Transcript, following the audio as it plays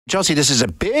Chelsea, this is a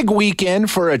big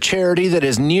weekend for a charity that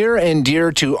is near and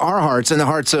dear to our hearts and the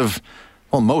hearts of,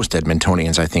 well, most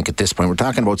Edmontonians, I think, at this point. We're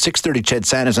talking about 630 CHED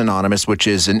Santa's Anonymous, which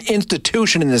is an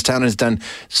institution in this town and has done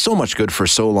so much good for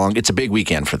so long. It's a big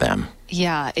weekend for them.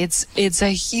 Yeah, it's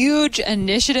a huge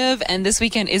initiative, and this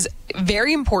weekend is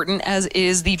very important, as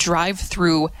is the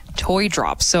drive-through toy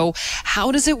drop. So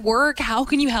how does it work? How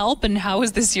can you help? And how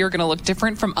is this year going to look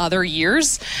different from other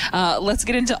years? Let's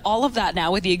get into all of that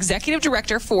now with the Executive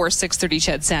Director for 630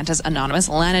 CHED Santa's Anonymous,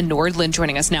 Lana Nordlund,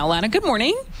 joining us now. Lana, good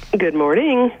morning. Good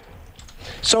morning.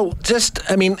 So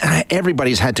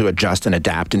everybody's had to adjust and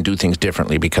adapt and do things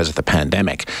differently because of the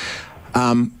pandemic.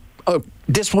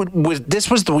 This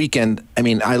was the weekend.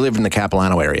 I live in the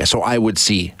Capilano area, so I would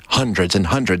see hundreds and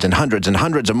hundreds and hundreds and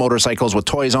hundreds of motorcycles with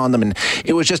toys on them, and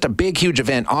it was just a big, huge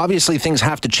event. Obviously, things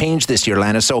have to change this year,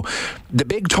 Lana. So the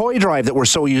big toy drive that we're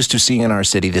so used to seeing in our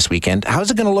city this weekend, how's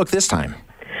it going to look this time?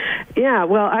 Yeah,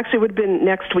 well, actually, would have been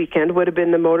next weekend, would have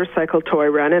been the motorcycle toy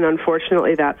run, and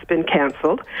unfortunately, that's been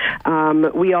canceled.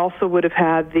 We also would have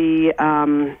had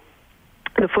the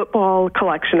football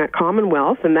collection at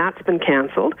Commonwealth, and that's been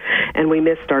canceled. And we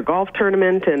missed our golf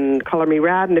tournament and Color Me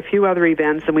Rad and a few other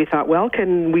events, and we thought, well,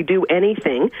 can we do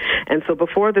anything? And so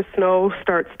before the snow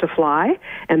starts to fly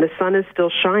and the sun is still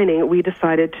shining, we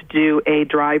decided to do a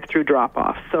drive-through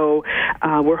drop-off. So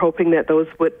we're hoping that those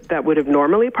that would have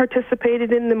normally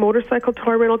participated in the motorcycle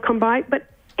toy run will come by, but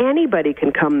anybody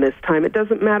can come this time. It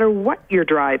doesn't matter what you're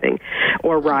driving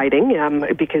or riding,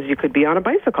 because you could be on a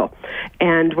bicycle.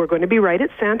 And we're going to be right at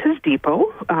Santa's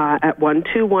Depot at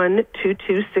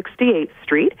 12122 68th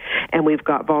Street. And we've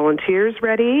got volunteers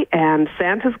ready, and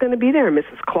Santa's going to be there.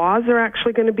 Mrs. Claus are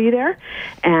actually going to be there.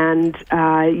 And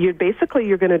you're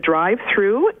going to drive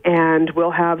through, and we'll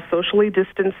have socially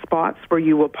distanced spots where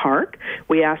you will park.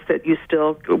 We ask that you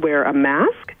still wear a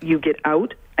mask. You get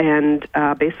out and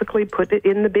basically put it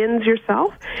in the bins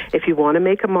yourself. If you want to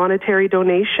make a monetary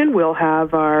donation, we'll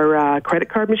have our credit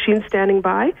card machine standing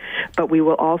by, but we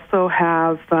will also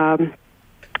have some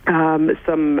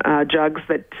jugs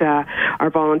that our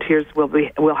volunteers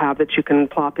will have that you can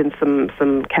plop in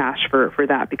some cash for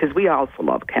that, because we also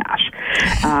love cash.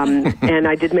 And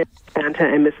I did mention Santa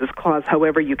and Mrs. Claus.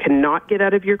 However, you cannot get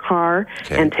out of your car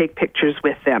and take pictures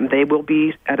with them. They will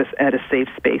be at a safe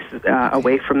space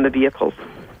away from the vehicles.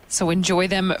 So enjoy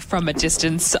them from a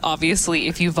distance. Obviously,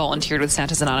 if you volunteered with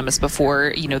Santa's Anonymous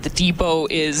before, the depot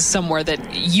is somewhere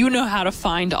that you know how to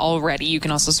find already. You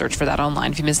can also search for that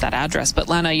online if you missed that address. But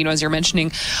Lana, as you're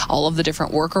mentioning all of the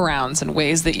different workarounds and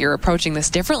ways that you're approaching this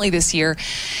differently this year,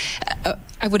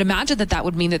 I would imagine that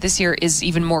would mean that this year is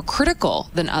even more critical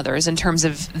than others in terms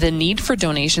of the need for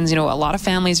donations. A lot of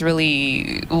families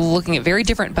really looking at very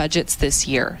different budgets this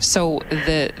year. So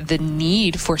the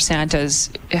need for Santa's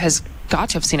has got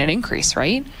to have seen an increase,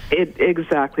 right?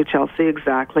 Exactly, Chelsea,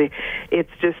 exactly. It's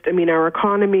just, our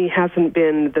economy hasn't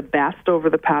been the best over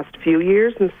the past few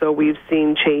years, and so we've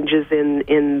seen changes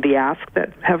in the ask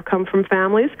that have come from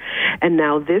families. And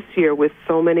now this year, with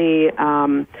so many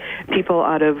people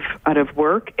out of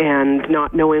work and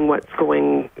not knowing what's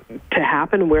going to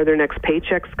happen, where their next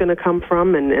paycheck's going to come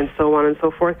from, and so on and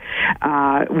so forth,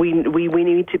 we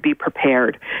need to be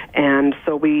prepared. And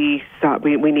so we thought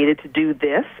we needed to do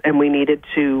this, and we needed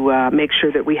to make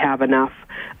sure that we have enough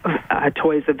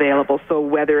toys available. So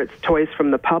whether it's toys from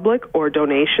the public or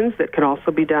donations that could also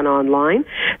be done online,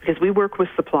 because we work with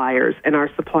suppliers, and our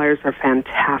suppliers are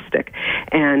fantastic.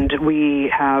 And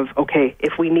we have,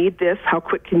 if we need this, how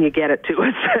quick can you get it to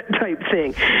us, type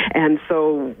thing. And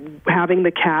so having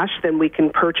the cash, then we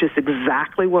can purchase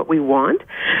exactly what we want.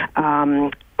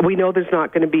 We know there's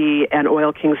not going to be an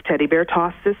Oil Kings teddy bear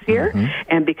toss this year,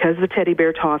 and because the teddy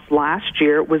bear toss last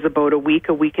year was about a week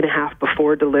and a half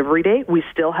before delivery date, we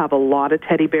still have a lot of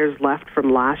teddy bears left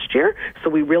from last year, so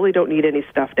we really don't need any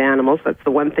stuffed animals. That's the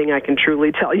one thing I can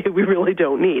truly tell you we really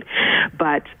don't need.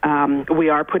 But we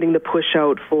are putting the push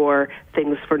out for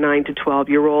things for 9 to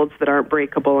 12-year-olds that aren't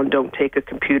breakable and don't take a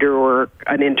computer or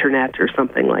an internet or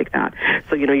something like that.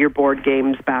 So, your board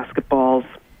games, basketballs,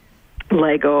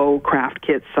 Lego, craft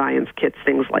kits, science kits,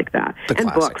 things like that.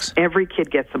 And classics. Books. Every kid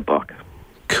gets a book.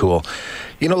 Cool.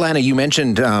 Lana, you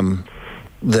mentioned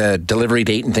the delivery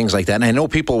date and things like that, and I know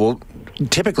people will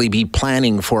typically be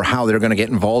planning for how they're going to get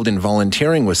involved in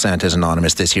volunteering with Santa's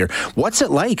Anonymous this year. What's it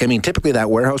like? Typically that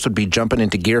warehouse would be jumping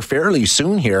into gear fairly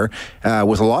soon here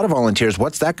with a lot of volunteers.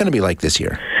 What's that going to be like this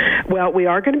year? Well, we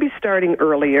are going to be starting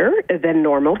earlier than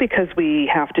normal because we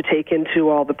have to take into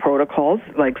all the protocols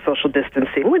like social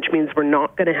distancing, which means we're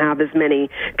not going to have as many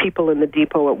people in the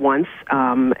depot at once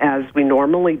as we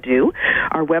normally do.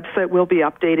 Our website will be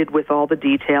updated with all the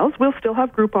details. We'll still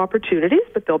have group opportunities,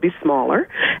 but they'll be smaller.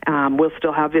 We'll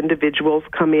still have individuals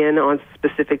come in on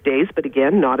specific days, but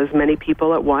again, not as many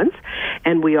people at once.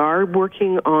 And we are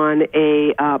working on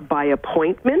a by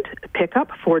appointment pickup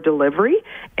for delivery,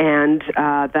 and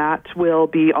that will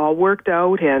be all worked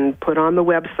out and put on the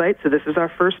website. So this is our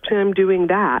first time doing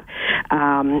that.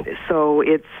 So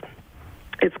it's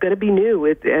going to be new,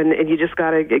 and you just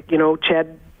got to,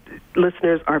 CHED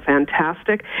listeners are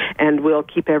fantastic, and we'll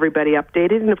keep everybody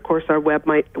updated. And of course, our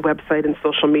website and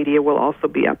social media will also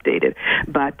be updated.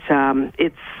 But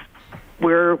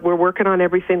we're working on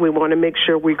everything. We want to make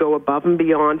sure we go above and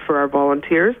beyond for our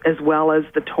volunteers, as well as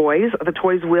the toys. The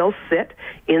toys will sit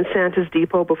in Santa's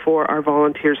Depot before our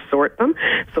volunteers sort them.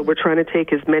 So we're trying to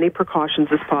take as many precautions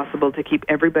as possible to keep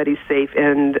everybody safe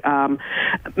and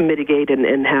mitigate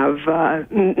and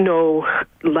have no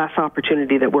less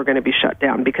opportunity that we're going to be shut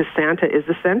down, because Santa is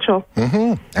essential.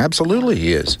 Mm-hmm. Absolutely,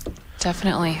 he is.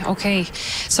 Definitely. Okay.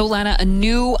 So, Lana, a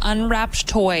new unwrapped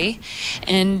toy,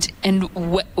 and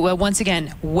once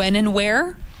again, when and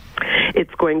where?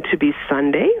 It's going to be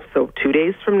Sunday, so 2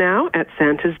 days from now, at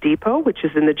Santa's Depot, which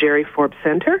is in the Jerry Forbes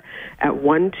Center at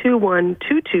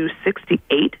 12122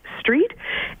 68th Street,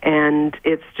 and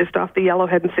it's just off the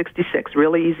Yellowhead and 66.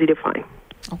 Really easy to find.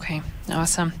 Okay.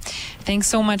 Awesome. Thanks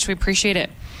so much. We appreciate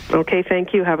it. Okay.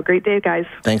 Thank you. Have a great day, guys.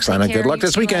 Thanks, Lana. Good luck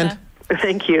this weekend.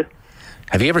 Thank you.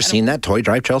 Have you ever seen that toy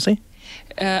drive, Chelsea?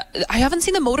 I haven't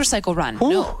seen the motorcycle run. Ooh,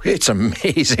 no. It's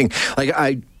amazing. Like,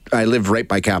 I live right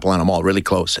by Capilano Mall, really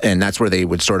close, and that's where they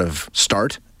would sort of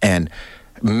start. And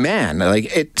man,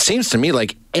 like, it seems to me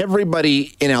like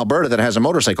everybody in Alberta that has a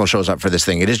motorcycle shows up for this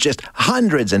thing. It is just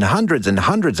hundreds and hundreds and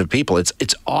hundreds of people.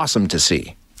 It's awesome to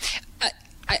see.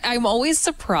 I'm always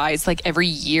surprised, like, every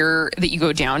year that you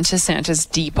go down to Santa's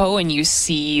Depot and you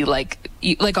see,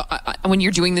 when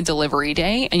you're doing the delivery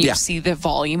day and you see the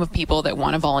volume of people that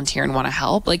want to volunteer and want to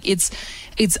help. Like, it's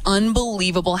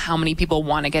unbelievable how many people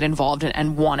want to get involved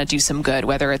and want to do some good,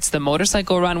 whether it's the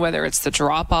motorcycle run, whether it's the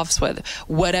drop-offs,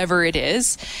 whatever it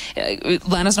is.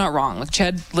 Lana's not wrong. Like,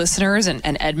 CHED listeners and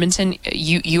Edmonton,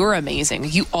 you are amazing.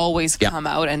 You always come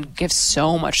out and give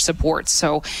so much support.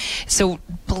 So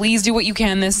please do what you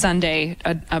can this Sunday.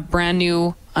 A brand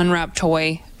new unwrapped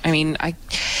toy. I mean,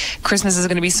 Christmas is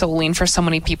going to be so lean for so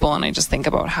many people, and I just think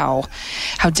about how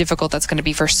difficult that's going to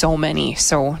be for so many.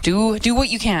 So do what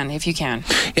you can if you can.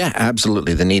 Yeah,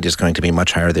 absolutely. The need is going to be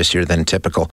much higher this year than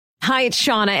typical. Hi, it's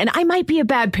Shauna, and I might be a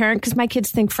bad parent because my kids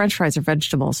think French fries are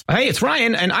vegetables. Hey, it's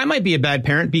Ryan, and I might be a bad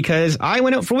parent because I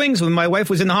went out for wings when my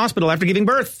wife was in the hospital after giving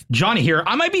birth. Johnny here.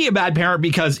 I might be a bad parent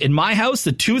because in my house,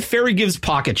 the tooth fairy gives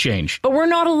pocket change. But we're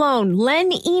not alone. Len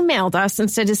emailed us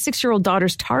and said his 6-year-old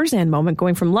daughter's Tarzan moment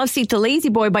going from love seat to lazy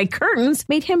boy by curtains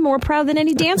made him more proud than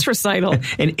any dance recital.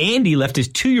 And Andy left his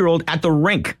 2-year-old at the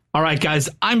rink. All right, guys,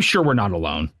 I'm sure we're not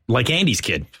alone. Like Andy's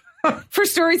kid. For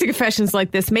stories and confessions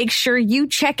like this, make sure you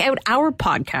check out our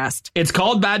podcast. It's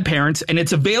called Bad Parents, and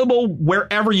it's available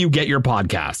wherever you get your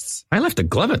podcasts. I left a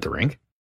glove at the rink.